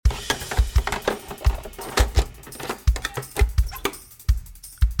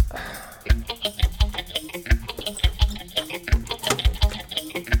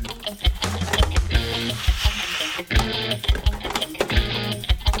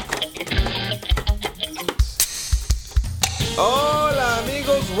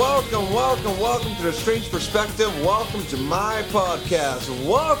welcome to The Strange Perspective. Welcome to my podcast.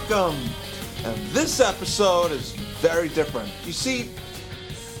 Welcome. And this episode is very different. You see,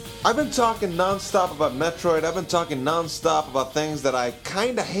 I've been talking nonstop about Metroid. I've been talking nonstop about things that I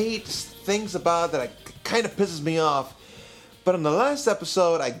kind of hate, things about that kind of pisses me off. But in the last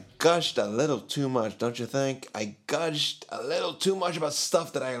episode, I gushed a little too much, don't you think? I gushed a little too much about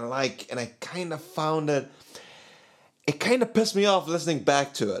stuff that I like, and I kind of found it kind of pissed me off listening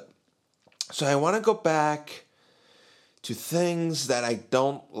back to it. So I want to go back to things that I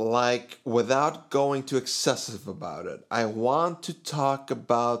don't like without going too excessive about it. I want to talk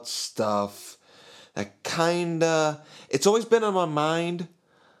about stuff that it's always been on my mind,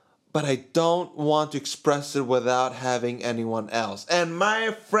 but I don't want to express it without having anyone else. And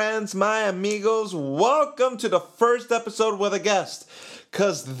my friends, my amigos, welcome to the first episode with a guest.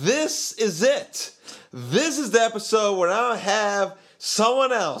 Because this is it. This is the episode where I'll have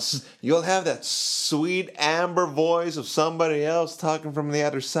someone else. You'll have that sweet amber voice of somebody else talking from the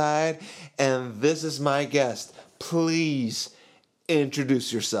other side. And this is my guest. Please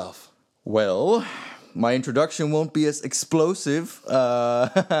introduce yourself. Well, my introduction won't be as explosive,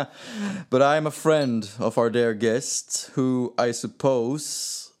 but I'm a friend of our dear guest who I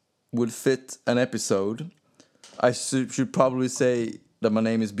suppose would fit an episode. I should probably say that my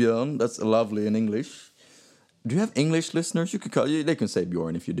name is Björn. That's lovely in English. Do you have English listeners? You could they can say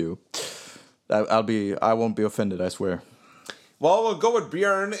Björn if you do. I won't be offended, I swear. Well, we'll go with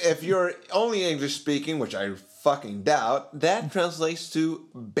Björn. If you're only English speaking, which I fucking doubt, that translates to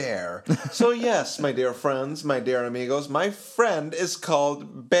bear. So yes, my dear friends, my dear amigos, my friend is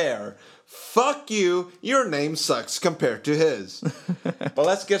called Bear. Fuck you, your name sucks compared to his. But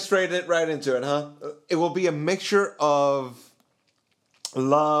let's get right into it, huh? It will be a mixture of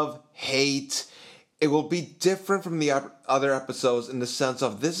love, hate. It will be different from the other episodes in the sense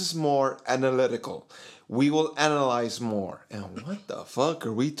of this is more analytical. We will analyze more. And what the fuck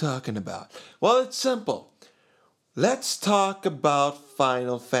are we talking about? Well, it's simple. Let's talk about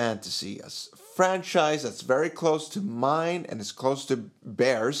Final Fantasy, a franchise that's very close to mine and is close to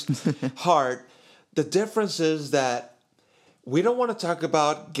Bear's heart. The difference is that we don't want to talk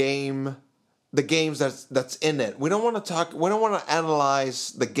about the games that's in it. We don't want to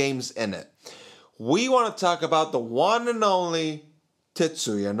analyze the games in it. We want to talk about the one and only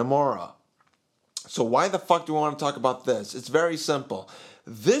Tetsuya Nomura. So why the fuck do we want to talk about this? It's very simple.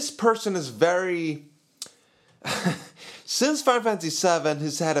 This person is very... Since Final Fantasy VII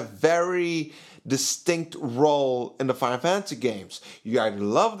has had a very distinct role in the Final Fantasy games. You either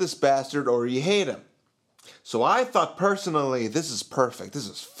love this bastard or you hate him. So I thought personally, this is perfect. This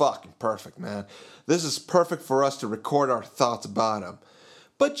is fucking perfect, man. This is perfect for us to record our thoughts about him.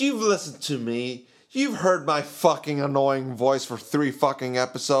 But you've listened to me. You've heard my fucking annoying voice for 3 fucking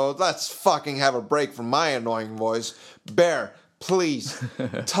episodes. Let's fucking have a break from my annoying voice. Bear, please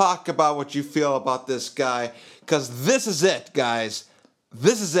talk about what you feel about this guy. Because this is it, guys.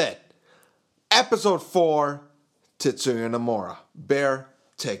 This is it. Episode 4, Tetsuya Nomura. Bear,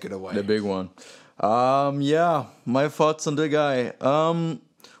 take it away. The big one. Yeah, my thoughts on the guy. Well,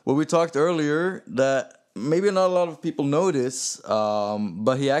 we talked earlier that maybe not a lot of people know this,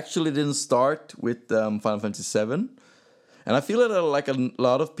 but he actually didn't start with Final Fantasy VII. And I feel that like a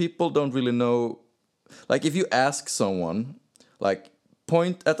lot of people don't really know. Like if you ask someone, like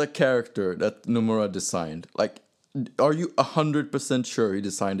point at a character that Nomura designed, like are you 100% sure he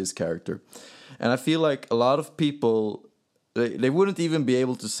designed this character? And I feel like a lot of people, they wouldn't even be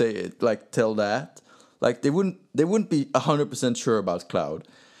able to say it, like tell that. Like they wouldn't be 100% sure about Cloud.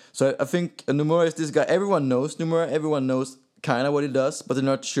 So I think Nomura is this guy. Everyone knows Nomura. Everyone knows kind of what he does, but they're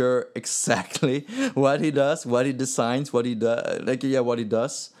not sure exactly what he does, what he designs, what he does. What he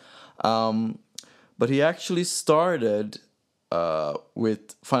does. But he actually started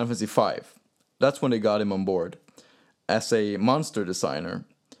with Final Fantasy V. That's when they got him on board as a monster designer.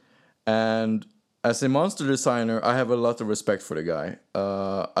 And as a monster designer, I have a lot of respect for the guy.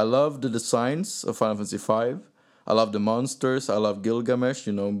 I love the designs of Final Fantasy V. I love the monsters. I love Gilgamesh,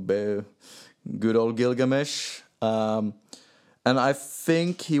 good old Gilgamesh. And I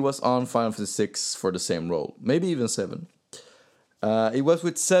think he was on Final Fantasy VI for the same role, maybe even 7. It was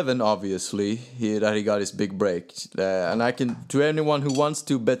with 7, obviously, that he got his big break. And I can, to anyone who wants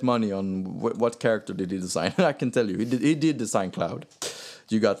to bet money on what character did he design, I can tell you, he did design Cloud.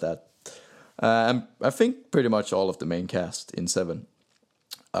 You got that. And I think pretty much all of the main cast in 7.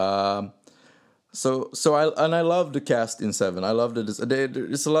 I love the cast in 7. I love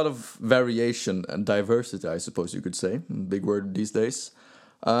there's a lot of variation and diversity, I suppose you could say. Big word these days.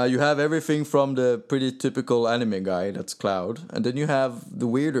 You have everything from the pretty typical anime guy, that's Cloud, and then you have the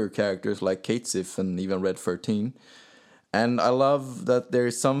weirder characters like Kate Sif and even Red 13. And I love that there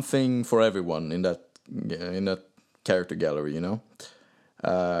is something for everyone in that character gallery, you know.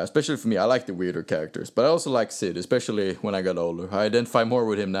 Especially for me, I like the weirder characters, but I also like Sid, especially when I got older. I identify more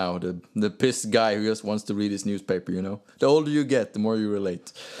with him now, the pissed guy who just wants to read his newspaper, you know. The older you get, the more you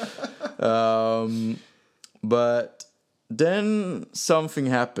relate. But then something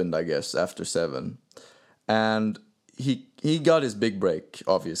happened, I guess, after 7. And he got his big break,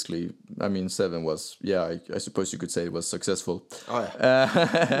 obviously. I mean, 7 was, I suppose you could say it was successful. Oh,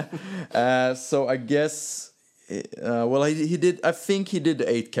 yeah. So I guess... he did. I think he did the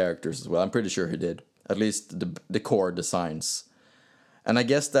 8 characters as well. I'm pretty sure he did. At least the core designs, and I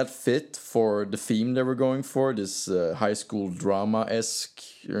guess that fit for the theme they were going for. This high school drama-esque,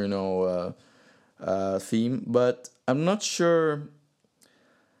 theme. But I'm not sure.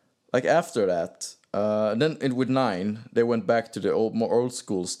 Like after that, with 9, they went back to the more old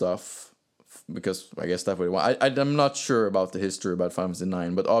school stuff. Because I guess that's what they want. I'm not sure about the history about Final Fantasy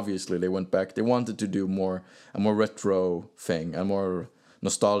 9, but obviously they went back. They wanted to do a more retro thing, a more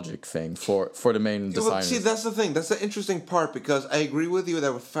nostalgic thing for the main designers. Well, see, that's the thing. That's the interesting part, because I agree with you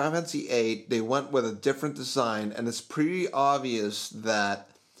that with Final Fantasy 8, they went with a different design, and it's pretty obvious that...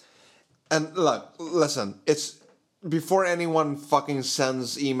 And look, listen, it's... Before anyone fucking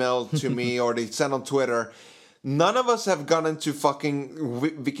sends email to me or they send on Twitter... None of us have gone into fucking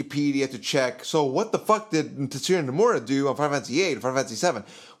Wikipedia to check, so what the fuck did Tetsuya Nomura do on Final Fantasy 8 or Final Fantasy 7?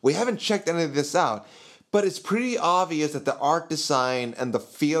 We haven't checked any of this out. But it's pretty obvious that the art design and the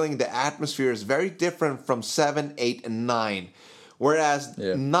feeling, the atmosphere is very different from 7, 8, and 9. Whereas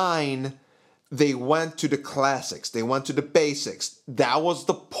 9, they went to the classics. They went to the basics. That was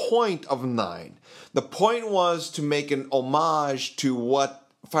the point of 9. The point was to make an homage to what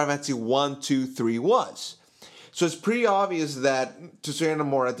Final Fantasy 1, 2, 3 was. So it's pretty obvious that Tetsuya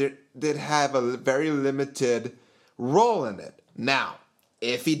Nomura did have a very limited role in it. Now,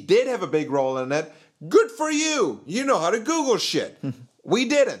 if he did have a big role in it, good for you. You know how to Google shit. We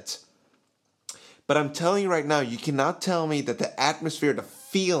didn't. But I'm telling you right now, you cannot tell me that the atmosphere, the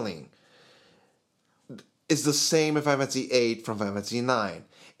feeling, is the same in Final Fantasy 8 from Final Fantasy 9.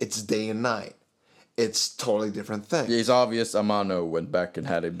 It's day and night. It's totally different thing. Yeah, it's obvious Amano went back and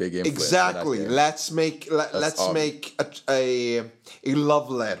had a big influence. Exactly. Let's make a love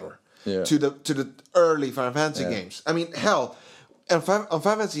letter to the early Final Fantasy games. I mean, hell, on Final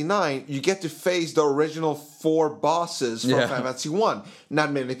Fantasy 9, you get to face the original 4 bosses from Final Fantasy 1.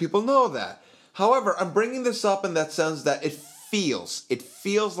 Not many people know that. However, I'm bringing this up in that sense that it feels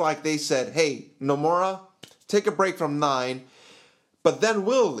like they said, "Hey, Nomura, take a break from 9, but then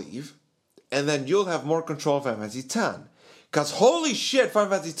we'll leave. And then you'll have more control of Final Fantasy X." Because holy shit,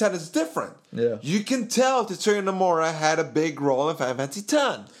 Final Fantasy X is different. Yeah. You can tell Tetsuya Nomura had a big role in Final Fantasy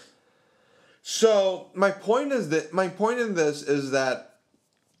X. So my point in this is that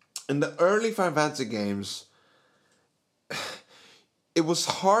in the early Final Fantasy games, it was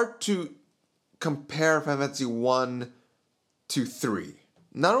hard to compare Final Fantasy 1 to 3.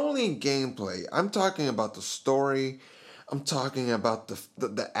 Not only in gameplay, I'm talking about the story. I'm talking about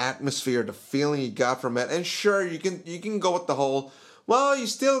the atmosphere, the feeling you got from it. And sure, you can go with the whole. Well, you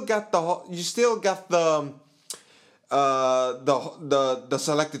still got the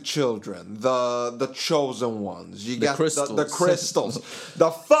selected children, the chosen ones. You got the crystals.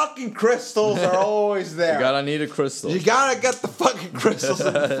 The fucking crystals are always there. You gotta need a crystal. You gotta get the fucking crystals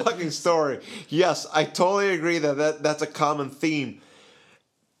in the fucking story. Yes, I totally agree that's a common theme.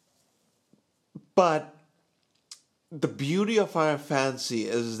 But the beauty of Final Fantasy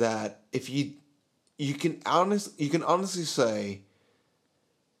is that if you can honestly say,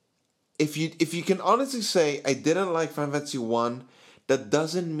 if you can honestly say I didn't like Final Fantasy 1, that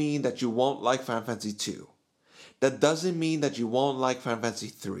doesn't mean that you won't like Final Fantasy 2. That doesn't mean that you won't like Final Fantasy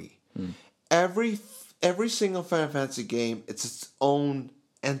 3. Every single Final Fantasy game, it's its own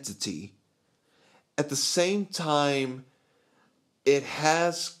entity. At the same time, it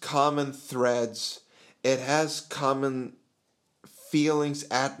has common threads. It has common feelings,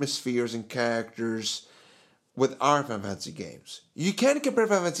 atmospheres, and characters with our Final Fantasy games. You can't compare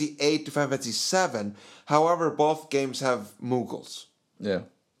Final Fantasy 8 to Final Fantasy 7. However, both games have Mughals. Yeah.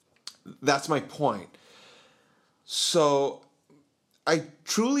 That's my point. So, I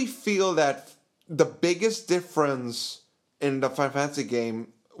truly feel that the biggest difference in the Final Fantasy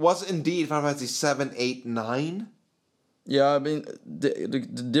game was indeed Final Fantasy 7, 8, 9. Yeah, I mean, the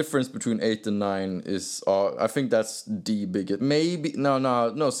difference between 8 and 9 is, I think that's the biggest. Maybe,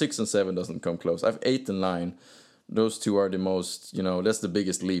 no, 6 and 7 doesn't come close. I have 8 and 9. Those two are the most, that's the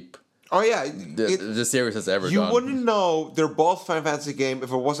biggest leap Oh yeah, the series has ever you done. wouldn't know they're both Final Fantasy game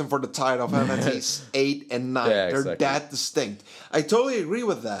if it wasn't for the title Final Fantasy 8 and 9. Yeah, they're exactly. that distinct. I totally agree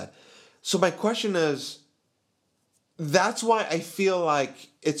with that. So my question is, that's why I feel like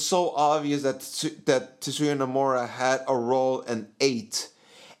it's so obvious that Tetsuya Nomura had a role in 8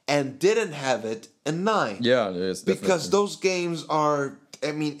 and didn't have it in 9. Yeah, it is, because definitely. those games are.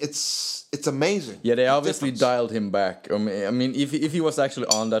 I mean, it's amazing. Yeah, they The obviously difference. dialed him back. I mean, if he was actually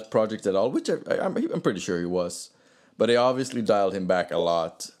on that project at all, which I'm pretty sure he was, but they obviously dialed him back a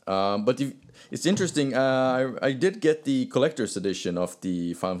lot. But it's interesting. I did get the collector's edition of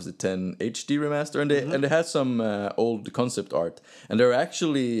the Final Fantasy X HD remaster, and they had some old concept art, and there are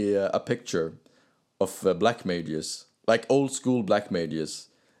actually a picture of black mages, like old school black mages,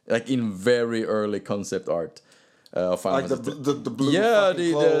 like in very early concept art. Like the blue yeah,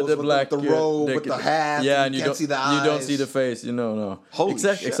 fucking clothes the with black the robe with the hat. yeah, and you can't see the you eyes. don't see the face. No. Holy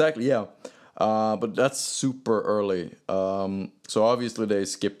shit. Exactly, yeah. But that's super early. So obviously they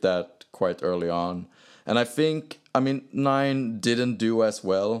skipped that quite early on, and I think 9 didn't do as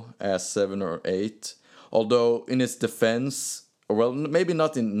well as 7 or 8. Although in its defense, or well, maybe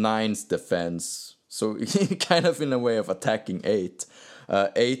not in 9's defense. So kind of in a way of attacking 8.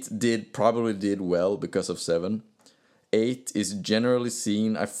 8 probably did well because of 7. 8 is generally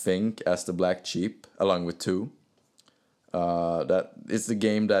seen, I think, as the black sheep, along with 2. That it's the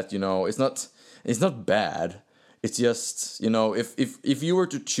game that it's not bad. It's just if you were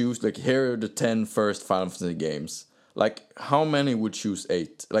to choose like here are the 10 first Final Fantasy games, like how many would choose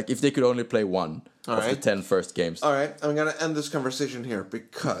 8? Like if they could only play one of the 10 first games. All right, I'm gonna end this conversation here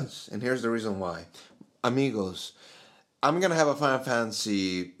because, and here's the reason why, amigos. I'm going to have a Final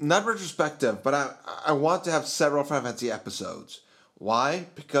Fantasy, not retrospective, but I want to have several Final Fantasy episodes. Why?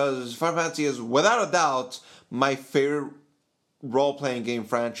 Because Final Fantasy is, without a doubt, my favorite role-playing game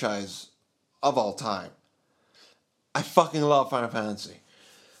franchise of all time. I fucking love Final Fantasy.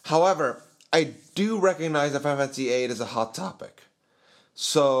 However, I do recognize that Final Fantasy VIII is a hot topic.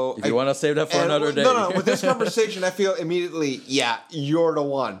 So if you want to save that for another day. No. With this conversation, I feel immediately, yeah, you're the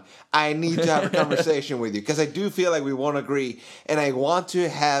one. I need to have a conversation with you because I do feel like we won't agree, and I want to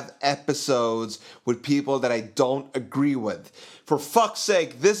have episodes with people that I don't agree with. For fuck's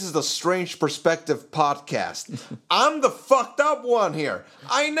sake, this is the Strange Perspective podcast. I'm the fucked up one here.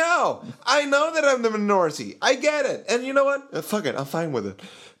 I know that I'm the minority. I get it, and you know what? Fuck it, I'm fine with it.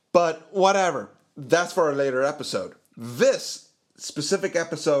 But whatever. That's for a later episode. This specific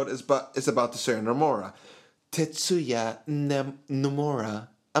episode is about Tetsuya Nomura. Tetsuya Nomura.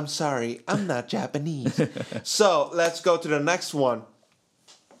 I'm sorry, I'm not Japanese. So let's go to the next one.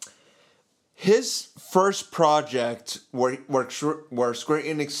 His first project where Square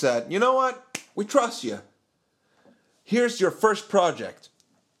Enix said, you know what? We trust you. Here's your first project.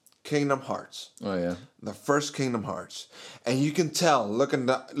 Kingdom Hearts. Oh yeah. The first Kingdom Hearts. And you can tell, looking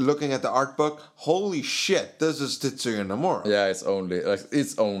at the art book, holy shit, this is Tetsuya Nomura. Yeah, it's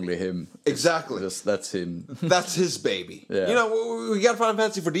only him. Exactly. That's him. That's his baby. Yeah. You know, we got Final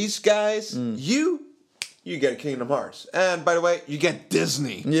Fantasy for these guys. You get Kingdom Hearts. And by the way, you get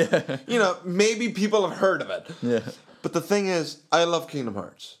Disney. Yeah. You know, maybe people have heard of it. Yeah. But the thing is, I love Kingdom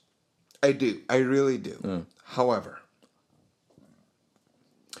Hearts. I do. I really do. However,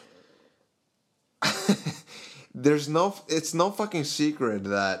 it's no fucking secret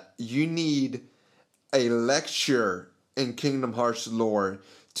that you need a lecture in Kingdom Hearts lore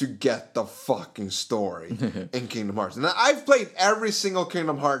to get the fucking story in Kingdom Hearts. And I've played every single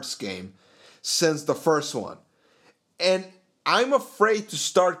Kingdom Hearts game since the first one. And I'm afraid to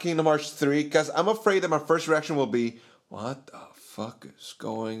start Kingdom Hearts 3 because I'm afraid that my first reaction will be, what the fuck is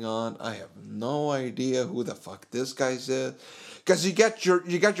going on? I have no idea who the fuck this guy is. Because you got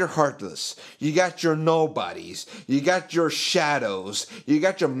your Heartless, you got your Nobodies, you got your Shadows, you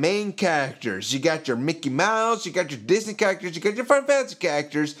got your main characters, you got your Mickey Mouse, you got your Disney characters, you got your Final Fantasy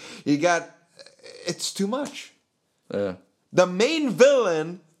characters, it's too much. Yeah. The main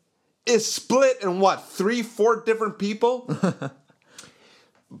villain is split in 3-4 different people?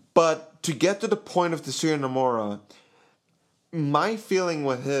 But to get to the point of Tetsuya Nomura, my feeling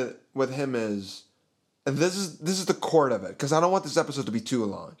with him is, and this is the core of it, because I don't want this episode to be too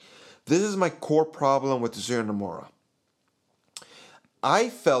long. This is my core problem with Tetsuya Nomura. I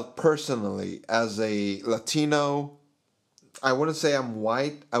felt personally as a Latino, I wouldn't say I'm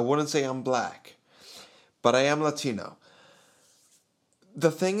white, I wouldn't say I'm black, but I am Latino.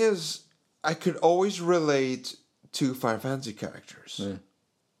 The thing is, I could always relate to Final Fantasy characters. Yeah.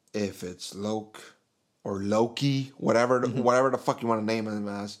 If it's or Loki, whatever the fuck you want to name him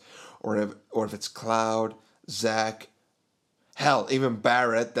as, or if it's Cloud, Zack. Hell, even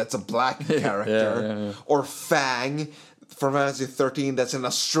Barrett, that's a black character. Or Fang from Fantasy 13, that's an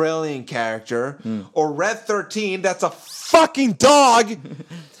Australian character. Or Red 13, that's a fucking dog.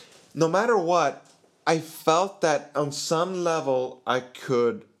 No matter what, I felt that on some level I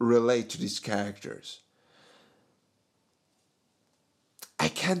could relate to these characters. I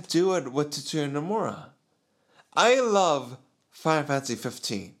can't do it with Tetsuya Nomura. I love Final Fantasy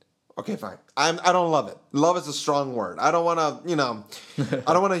 15. Okay, fine. I don't love it. Love is a strong word. I don't want to,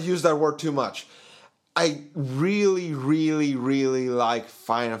 I don't want to use that word too much. I really, really, really like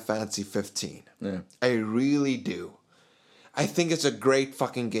Final Fantasy 15. Yeah. I really do. I think it's a great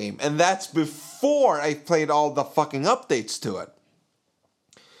fucking game. And that's before I played all the fucking updates to it.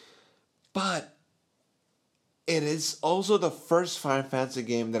 But it is also the first Final Fantasy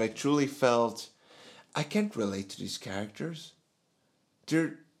game that I truly felt I can't relate to these characters.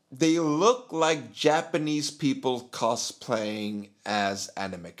 They look like Japanese people cosplaying as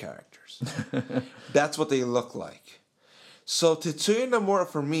anime characters. That's what they look like. So Tetsuya Nomura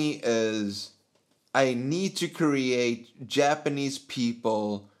for me is I need to create Japanese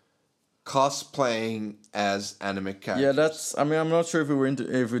people cosplaying as anime characters. Yeah, that's. I mean, I'm not sure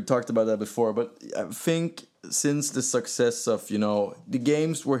if we talked about that before, but I think since the success of the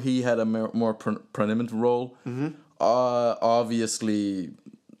games where he had a more prominent role, obviously,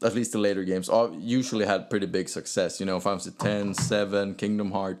 at least the later games usually had pretty big success. Final Fantasy 10, 7,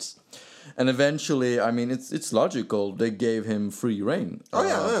 Kingdom Hearts, and eventually, I mean, it's logical they gave him free reign. Oh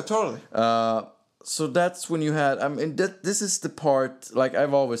yeah, totally. So that's when you had. I mean, this is the part. Like,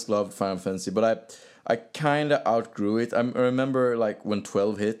 I've always loved Final Fantasy, but I kind of outgrew it. I remember like when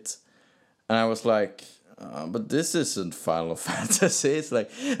 12 hit, and I was like, but this isn't Final Fantasy. It's like,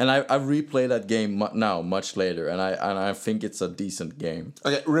 and I replayed that game now much later, and I think it's a decent game.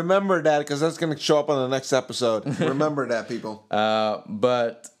 Okay, remember that because that's gonna show up on the next episode. Remember that, people.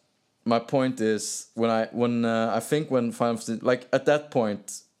 But my point is when I think when Final Fantasy, like at that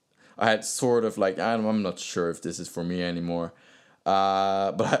point, I had sort of like I'm not sure if this is for me anymore.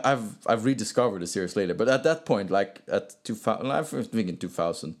 But I've rediscovered the series later. But at that point, like at 2000, I was thinking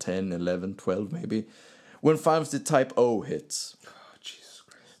 2010, 11, 12 maybe, when Final Fantasy Type O hits. Oh, Jesus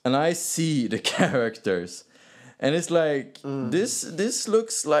Christ. And I see the characters, and it's like this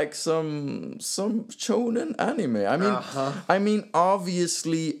looks like some shonen anime. I mean,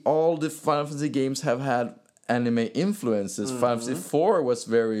 obviously all the Final Fantasy games have had anime influences. Final Fantasy 4 was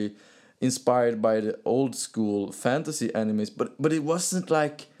very inspired by the old school fantasy animes, but it wasn't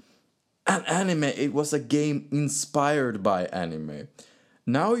like an anime. It was a game inspired by anime.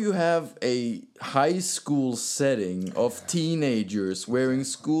 Now you have a high school setting of teenagers wearing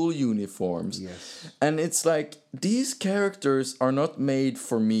school uniforms. Yes. And it's like, these characters are not made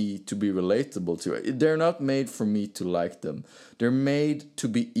for me to be relatable to. They're not made for me to like them. They're made to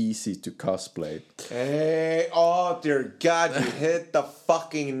be easy to cosplay. Hey, oh dear God, you hit the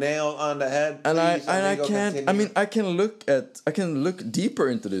fucking nail on the head. And Please, I can't. continue. I mean, I can look deeper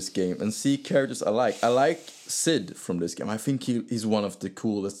into this game and see characters I like. I like Sid from this game. I think he's one of the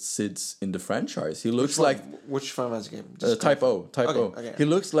coolest Sids in the franchise. He looks which Final Fantasy game? Type O. Okay. He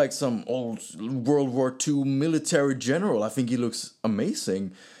looks like some old World War II military general. I think he looks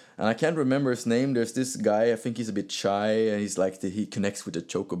amazing. And I can't remember his name. There's this guy, I think he's a bit shy, and he's like, he connects with the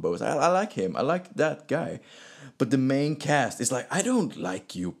chocobos. I like him. I like that guy. But the main cast is like, I don't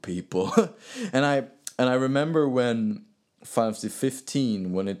like you people. and I remember when Final Fantasy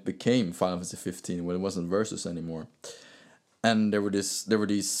 15, when it became Final Fantasy 15, when it wasn't Versus anymore. And there were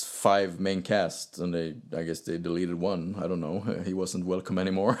these 5 main casts, and I guess they deleted one. I don't know. He wasn't welcome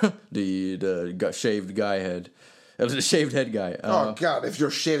anymore. the shaved guy head. The shaved head guy. Oh God! If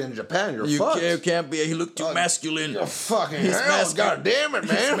you're shit in Japan, you're fucked. You can't be. He looked too masculine. You're fucking hell. God damn it,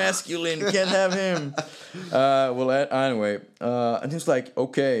 man! He's masculine. Can't have him. Anyway, and he's like,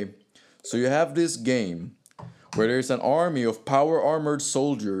 okay, so you have this game where there's an army of power armored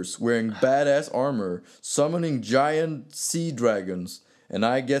soldiers wearing badass armor, summoning giant sea dragons, and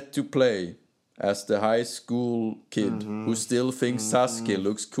I get to play as the high school kid who still thinks Sasuke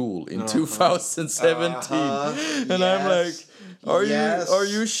looks cool in 2017. And I'm like, are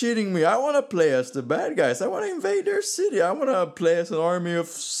you shitting me? I want to play as the bad guys. I want to invade their city. I want to play as an army of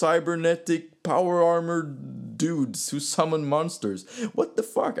cybernetic power armored dudes who summon monsters. What the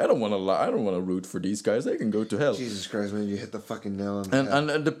fuck? I don't want to root for these guys. They can go to hell. Jesus Christ, man, you hit the fucking nail on the head.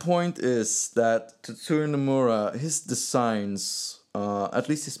 And the point is that Tetsuya Nomura, his designs, at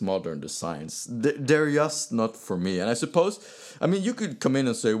least his modern designs, they're just not for me. And I suppose, you could come in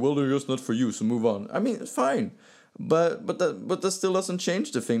and say, well, they're just not for you, so move on. I mean, it's fine. But that still doesn't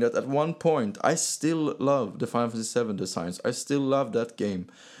change the thing that at one point I still love the Final Fantasy VII designs. I still love that game,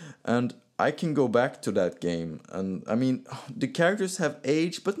 and I can go back to that game. And I mean, the characters have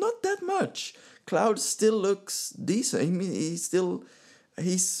aged, but not that much. Cloud still looks decent. I mean,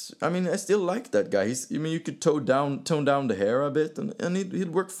 I mean, I still like that guy. I mean, you could tone down the hair a bit, and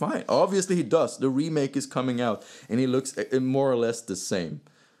he'd work fine. Obviously, he does. The remake is coming out, and he looks more or less the same.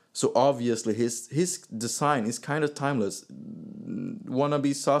 So obviously, his design is kind of timeless.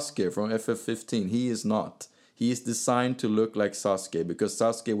 Wannabe Sasuke from FF15, he is not. He is designed to look like Sasuke because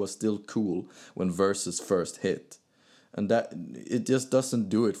Sasuke was still cool when Versus first hit, and that it just doesn't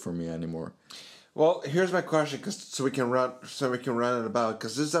do it for me anymore. Well, here's my question, so we can run it about,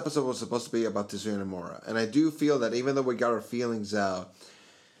 because this episode was supposed to be about Tetsuya Nomura, and I do feel that even though we got our feelings out,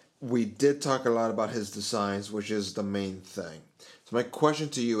 we did talk a lot about his designs, which is the main thing. So my question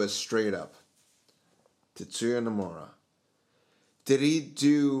to you is straight up: Tetsuya Nomura, did he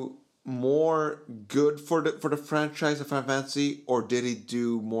do more good for the franchise of Final Fantasy, or did he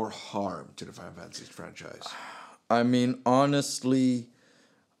do more harm to the Final Fantasy franchise? I mean, honestly,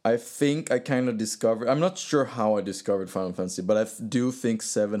 I think I kind of discovered... I'm not sure how I discovered Final Fantasy, but I do think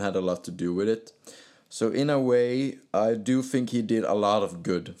 7 had a lot to do with it. So in a way, I do think he did a lot of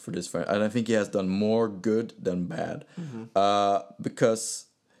good for this franchise. And I think he has done more good than bad. Mm-hmm. Because,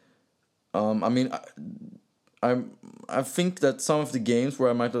 I mean, I think that some of the games where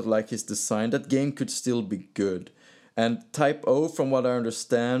I might not like his design, that game could still be good. And Type O, from what I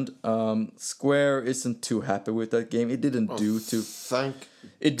understand, Square isn't too happy with that game. It didn't do too...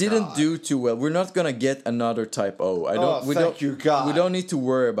 It didn't do too well. We're not gonna get another Type O. We don't need to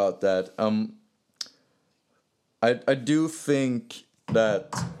worry about that. I do think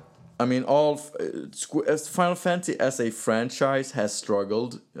that, I mean, Final Fantasy as a franchise has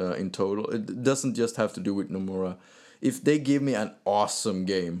struggled in total. It doesn't just have to do with Nomura. If they give me an awesome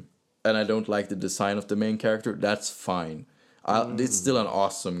game and I don't like the design of the main character, that's fine. It's still an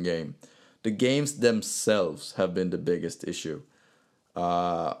awesome game. The games themselves have been the biggest issue.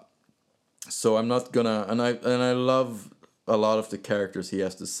 So I'm not gonna, and I love a lot of the characters he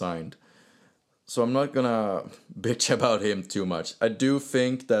has designed. So I'm not gonna bitch about him too much. I do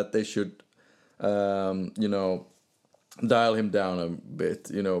think that they should, dial him down a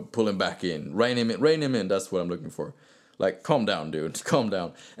bit. Pull him back in, rein him in. That's what I'm looking for. Like, calm down, dude, calm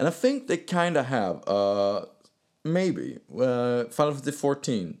down. And I think they kind of have. Maybe Final Fantasy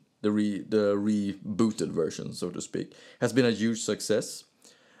 14, the rebooted version, so to speak, has been a huge success.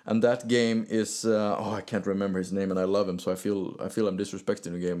 And that game is I can't remember his name, and I love him, so I feel I'm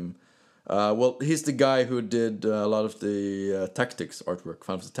disrespecting the game. Well, he's the guy who did a lot of the Tactics artwork,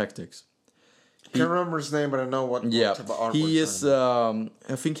 Final Fantasy Tactics. I can't remember his name, but I know what type of artwork. He is.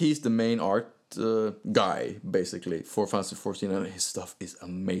 I think he's the main art guy, basically, for Final Fantasy 14, and his stuff is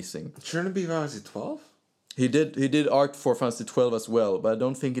amazing. Shouldn't it be Final Fantasy 12? He did art for Final Fantasy 12 as well, but I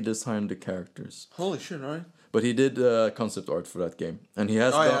don't think he designed the characters. Holy shit! Right. But he did concept art for that game, and he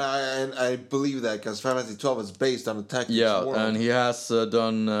has. I believe that because Final Fantasy 12 is based on the Tactics world. And he has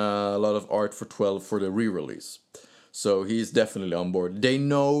done a lot of art for 12 for the re-release, so he's definitely on board. They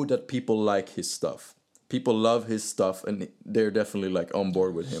know that people like his stuff. People love his stuff, and they're definitely on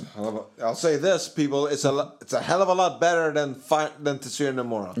board with him. I'll say this, people: it's a hell of a lot better than Tetsuya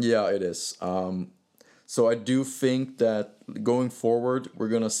Nomura. Yeah, it is. So I do think that going forward, we're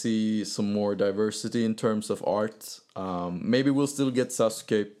going to see some more diversity in terms of art. Maybe we'll still get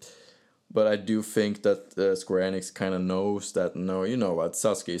Sasuke, but I do think that Square Enix kind of knows that, no, you know what,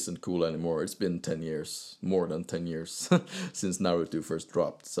 Sasuke isn't cool anymore. It's been 10 years, more than 10 years, since Naruto first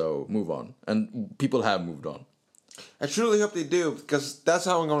dropped. So move on. And people have moved on. I truly hope they do, because that's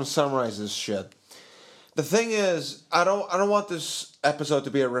how I'm going to summarize this shit. The thing is, I don't want this episode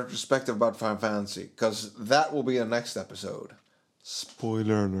to be a retrospective about Final Fantasy, because that will be the next episode.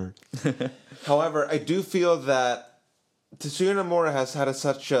 Spoiler alert. However, I do feel that Tetsuya Nomura has had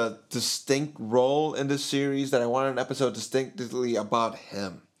such a distinct role in this series that I want an episode distinctly about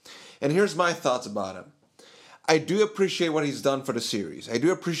him. And here's my thoughts about him. I do appreciate what he's done for the series. I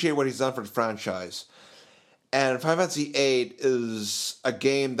do appreciate what he's done for the franchise. And Final Fantasy VIII is a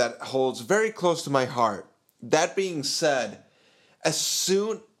game that holds very close to my heart. That being said, as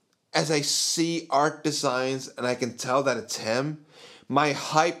soon as I see art designs and I can tell that it's him, my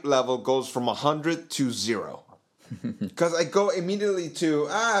hype level goes from 100 to 0. Because I go immediately to,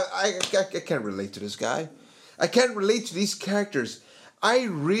 I can't relate to this guy. I can't relate to these characters. I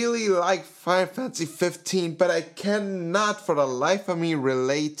really like Final Fantasy 15, but I cannot for the life of me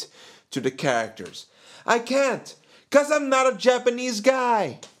relate to the characters. I can't, because I'm not a Japanese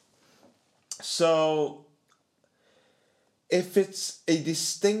guy. So, if it's a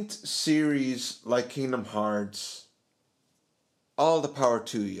distinct series like Kingdom Hearts, all the power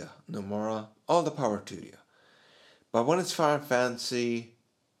to you, Nomura. All the power to you. But when it's Final Fantasy,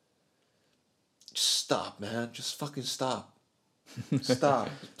 just stop, man. Just fucking stop. Stop.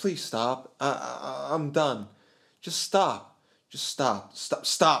 Please stop. I'm done. Just stop. Just stop. Stop.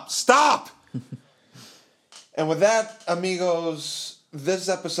 Stop. Stop! And with that, amigos, this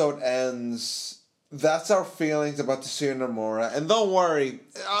episode ends. That's our feelings about Tetsuya Nomura. And don't worry,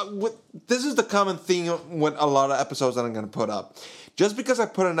 this is the common theme with a lot of episodes that I'm going to put up. Just because I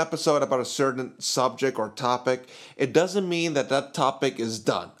put an episode about a certain subject or topic, it doesn't mean that that topic is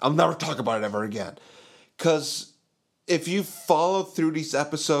done. I'll never talk about it ever again. Because if you follow through these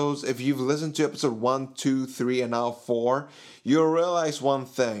episodes, if you've listened to episode 1, 2, 3, and now 4, you'll realize one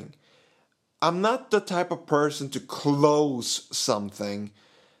thing. I'm not the type of person to close something.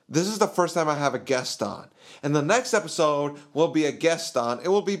 This is the first time I have a guest on. And the next episode will be a guest on. It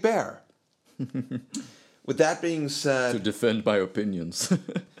will be Bear. With that being said... To defend my opinions.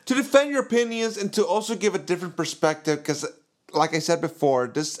 To defend your opinions and to also give a different perspective. Because, like I said before,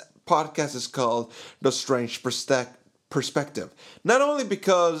 this podcast is called The Strange Perspective. Not only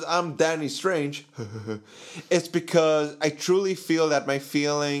because I'm Danny Strange. It's because I truly feel that my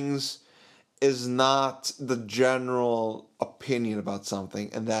feelings is not the general opinion about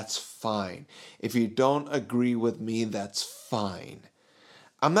something. And that's fine. If you don't agree with me, that's fine.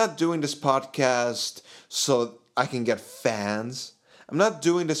 I'm not doing this podcast so I can get fans. I'm not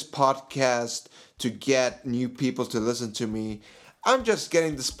doing this podcast to get new people to listen to me. I'm just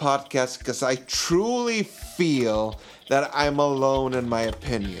getting this podcast because I truly feel that I'm alone in my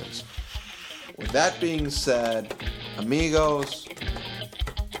opinions. With that being said, amigos,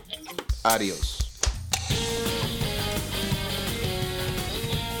 adios.